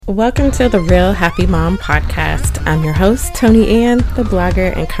Welcome to the Real Happy Mom podcast. I'm your host, Tony Ann, the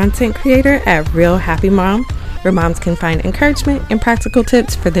blogger and content creator at Real Happy Mom, where moms can find encouragement and practical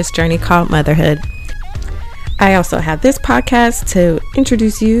tips for this journey called motherhood. I also have this podcast to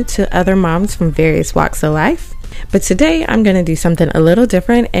introduce you to other moms from various walks of life. But today I'm going to do something a little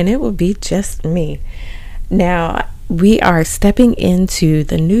different, and it will be just me. Now, we are stepping into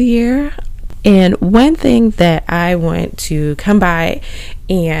the new year. And one thing that I want to come by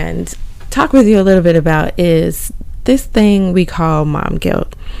and talk with you a little bit about is this thing we call mom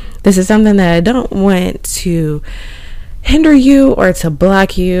guilt. This is something that I don't want to hinder you or to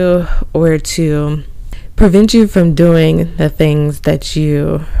block you or to prevent you from doing the things that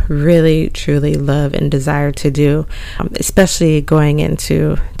you really, truly love and desire to do, especially going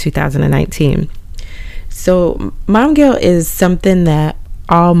into 2019. So mom guilt is something that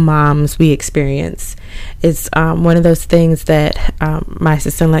all moms we experience. It's one of those things that my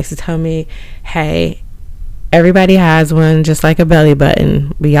assistant likes to tell me, hey, everybody has one, just like a belly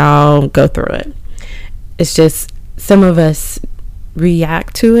button. We all go through it. It's just some of us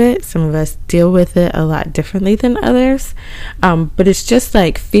react to it. Some of us deal with it a lot differently than others. But it's just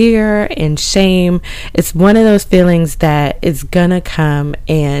like fear and shame. It's one of those feelings that is gonna come,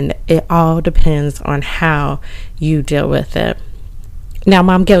 and it all depends on how you deal with it. Now,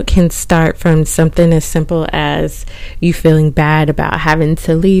 mom guilt can start from something as simple as you feeling bad about having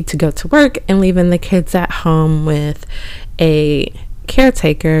to leave to go to work and leaving the kids at home with a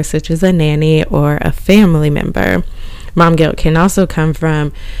caretaker, such as a nanny or a family member. Mom guilt can also come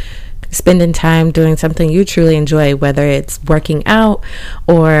from spending time doing something you truly enjoy, whether it's working out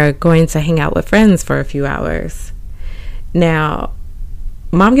or going to hang out with friends for a few hours. Now,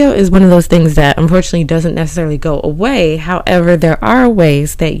 mom guilt is one of those things that unfortunately doesn't necessarily go away. However, there are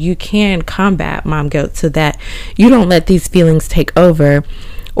ways that you can combat mom guilt so that you don't let these feelings take over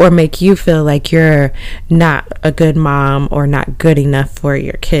or make you feel like you're not a good mom or not good enough for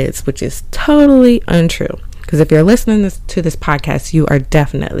your kids, which is totally untrue. Because if you're listening to this podcast, you are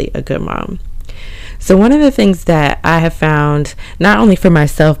definitely a good mom. So one of the things that I have found, not only for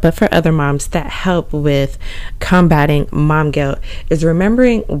myself, but for other moms that help with combating mom guilt, is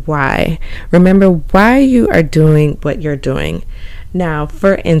remembering why. Remember why you are doing what you're doing. Now,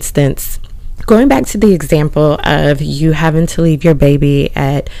 for instance, going back to the example of you having to leave your baby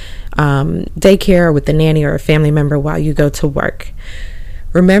at daycare with the nanny or a family member while you go to work.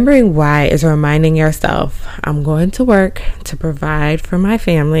 Remembering why is reminding yourself, I'm going to work to provide for my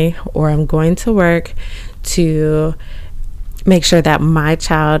family, or I'm going to work to make sure that my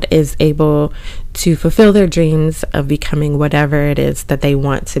child is able to fulfill their dreams of becoming whatever it is that they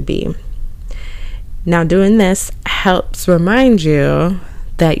want to be. Now, doing this helps remind you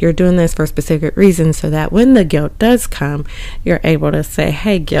that you're doing this for a specific reason, so that when the guilt does come, you're able to say,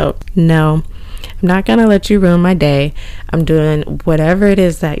 hey, guilt, no, I'm not going to let you ruin my day. I'm doing whatever it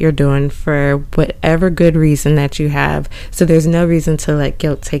is that you're doing for whatever good reason that you have. So there's no reason to let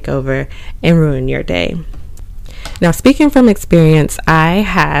guilt take over and ruin your day. Now, speaking from experience, I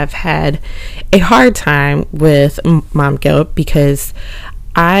have had a hard time with mom guilt because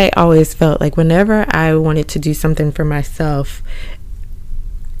I always felt like whenever I wanted to do something for myself,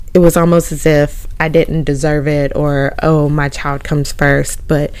 it was almost as if I didn't deserve it, or, oh, my child comes first.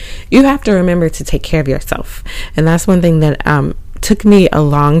 But you have to remember to take care of yourself. And that's one thing that took me a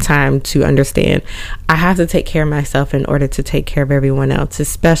long time to understand. I have to take care of myself in order to take care of everyone else,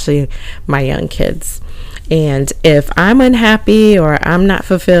 especially my young kids. And if I'm unhappy or I'm not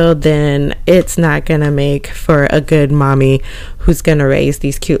fulfilled, then it's not going to make for a good mommy who's going to raise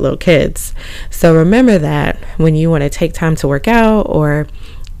these cute little kids. So remember that when you want to take time to work out or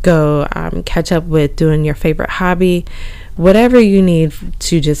go catch up with doing your favorite hobby, whatever you need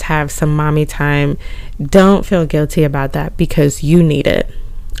to just have some mommy time, don't feel guilty about that because you need it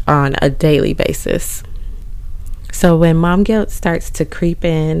on a daily basis. So when mom guilt starts to creep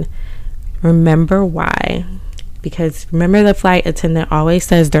in, remember why. Because remember, the flight attendant always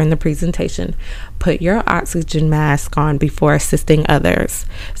says during the presentation, put your oxygen mask on before assisting others.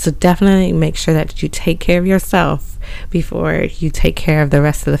 So definitely make sure that you take care of yourself before you take care of the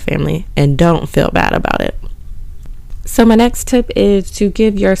rest of the family, and don't feel bad about it. So my next tip is to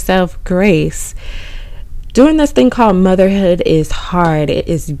give yourself grace. Doing this thing called motherhood is hard. It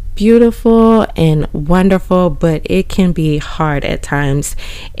is beautiful and wonderful, but it can be hard at times.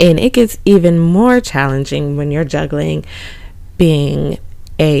 And it gets even more challenging when you're juggling being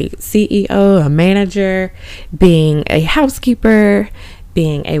a CEO, a manager, being a housekeeper,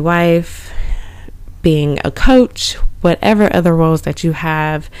 being a wife, being a coach, whatever other roles that you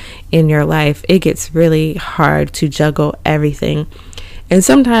have in your life. It gets really hard to juggle everything. And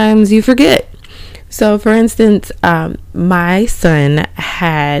sometimes you forget. So for instance, my son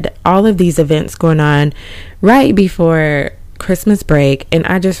had all of these events going on right before Christmas break. And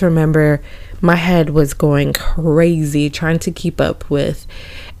I just remember my head was going crazy trying to keep up with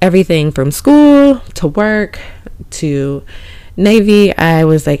everything from school to work to Navy. I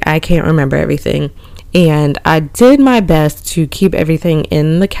was like, I can't remember everything. And I did my best to keep everything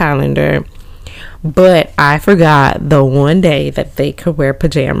in the calendar. But I forgot the one day that they could wear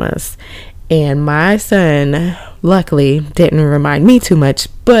pajamas. And my son, luckily, didn't remind me too much,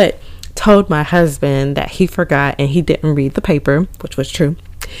 but told my husband that he forgot and he didn't read the paper, which was true.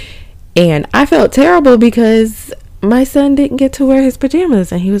 And I felt terrible because my son didn't get to wear his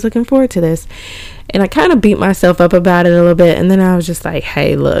pajamas and he was looking forward to this. And I kind of beat myself up about it a little bit. And then I was just like,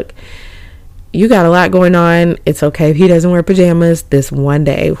 hey, look, you got a lot going on. It's okay if he doesn't wear pajamas this one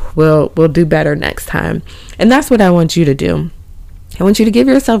day. We'll do better next time. And that's what I want you to do. I want you to give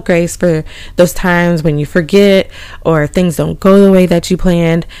yourself grace for those times when you forget or things don't go the way that you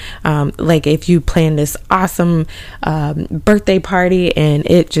planned. Like if you planned this awesome birthday party and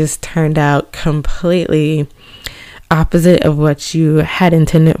it just turned out completely opposite of what you had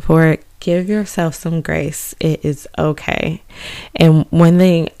intended for it, give yourself some grace. It is okay. And one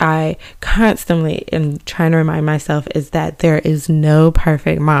thing I constantly am trying to remind myself is that there is no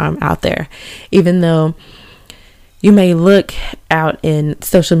perfect mom out there. Even though you may look out in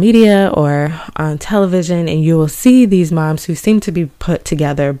social media or on television and you will see these moms who seem to be put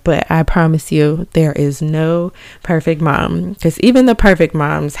together, but I promise you there is no perfect mom, because even the perfect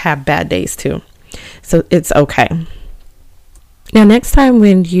moms have bad days too. So it's okay. Now, next time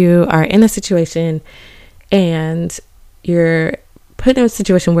when you are in a situation and you're put in a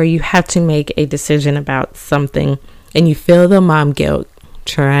situation where you have to make a decision about something and you feel the mom guilt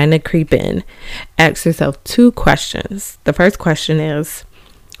trying to creep in, ask yourself 2 questions. The first question is,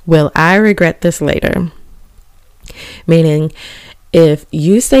 will I regret this later? Meaning, if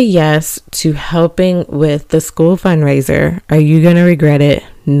you say yes to helping with the school fundraiser, are you going to regret it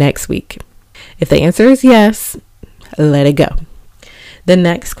next week? If the answer is yes, let it go. The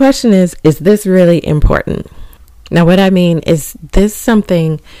next question is this really important? Now, what I mean is this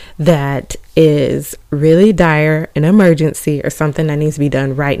something that is really dire, an emergency, or something that needs to be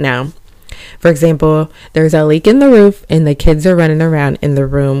done right now? For example, there's a leak in the roof and the kids are running around in the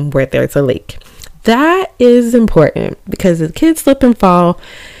room where there's a leak. That is important because if kids slip and fall,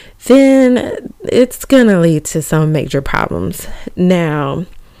 then it's going to lead to some major problems. Now,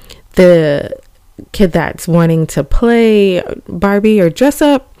 the kid that's wanting to play Barbie or dress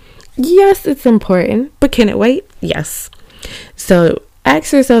up, yes, it's important, but can it wait? Yes. So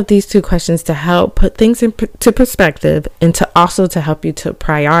ask yourself these 2 questions to help put things into perspective and to also to help you to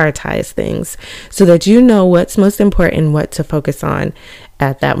prioritize things so that you know what's most important, what to focus on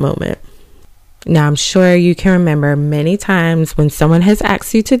at that moment. Now, I'm sure you can remember many times when someone has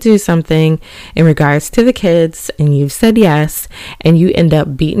asked you to do something in regards to the kids and you've said yes, and you end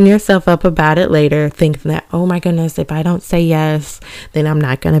up beating yourself up about it later, thinking that, oh my goodness, if I don't say yes, then I'm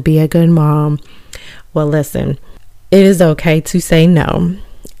not going to be a good mom. Well, listen, it is okay to say no.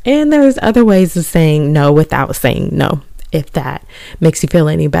 And there's other ways of saying no without saying no, if that makes you feel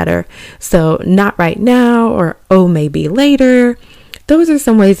any better. So not right now, or oh, maybe later. Those are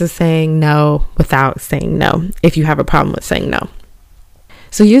some ways of saying no without saying no, if you have a problem with saying no.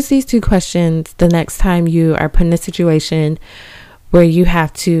 So use these 2 questions the next time you are put in a situation where you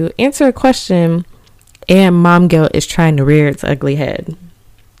have to answer a question and mom guilt is trying to rear its ugly head.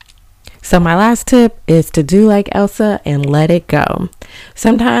 So my last tip is to do like Elsa and let it go.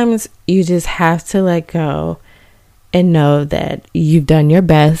 Sometimes you just have to let go and know that you've done your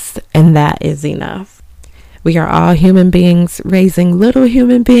best and that is enough. We are all human beings raising little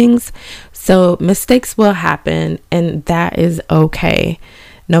human beings, so mistakes will happen, and that is okay.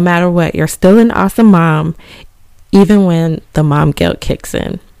 No matter what, you're still an awesome mom, even when the mom guilt kicks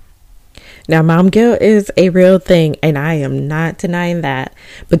in. Now, mom guilt is a real thing, and I am not denying that,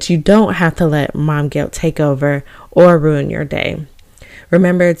 but you don't have to let mom guilt take over or ruin your day.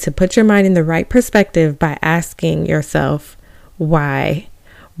 Remember to put your mind in the right perspective by asking yourself, why?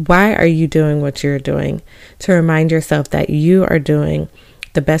 Why are you doing what you're doing? To remind yourself that you are doing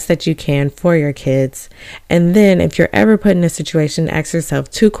the best that you can for your kids. And then if you're ever put in a situation, ask yourself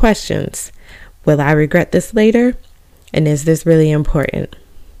 2 questions. Will I regret this later? And is this really important?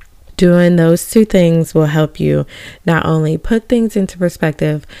 Doing those 2 things will help you not only put things into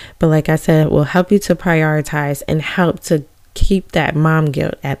perspective, but like I said, it will help you to prioritize and help to keep that mom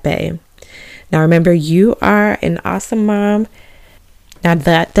guilt at bay. Now remember, you are an awesome mom. Now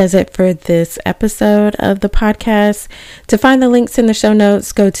that does it for this episode of the podcast. To find the links in the show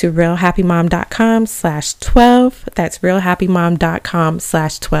notes, go to realhappymom.com/12. That's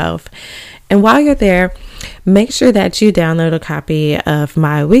realhappymom.com/12. And while you're there, make sure that you download a copy of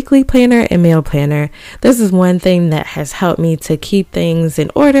my weekly planner and meal planner. This is one thing that has helped me to keep things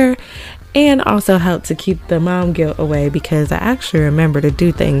in order and also help to keep the mom guilt away, because I actually remember to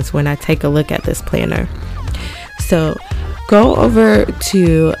do things when I take a look at this planner. So go over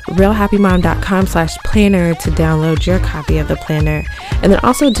to realhappymom.com/planner to download your copy of the planner. And then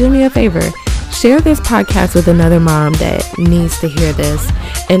also do me a favor, share this podcast with another mom that needs to hear this.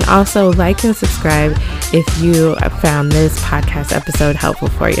 And also like and subscribe if you found this podcast episode helpful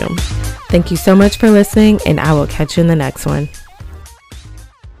for you. Thank you so much for listening, and I will catch you in the next one.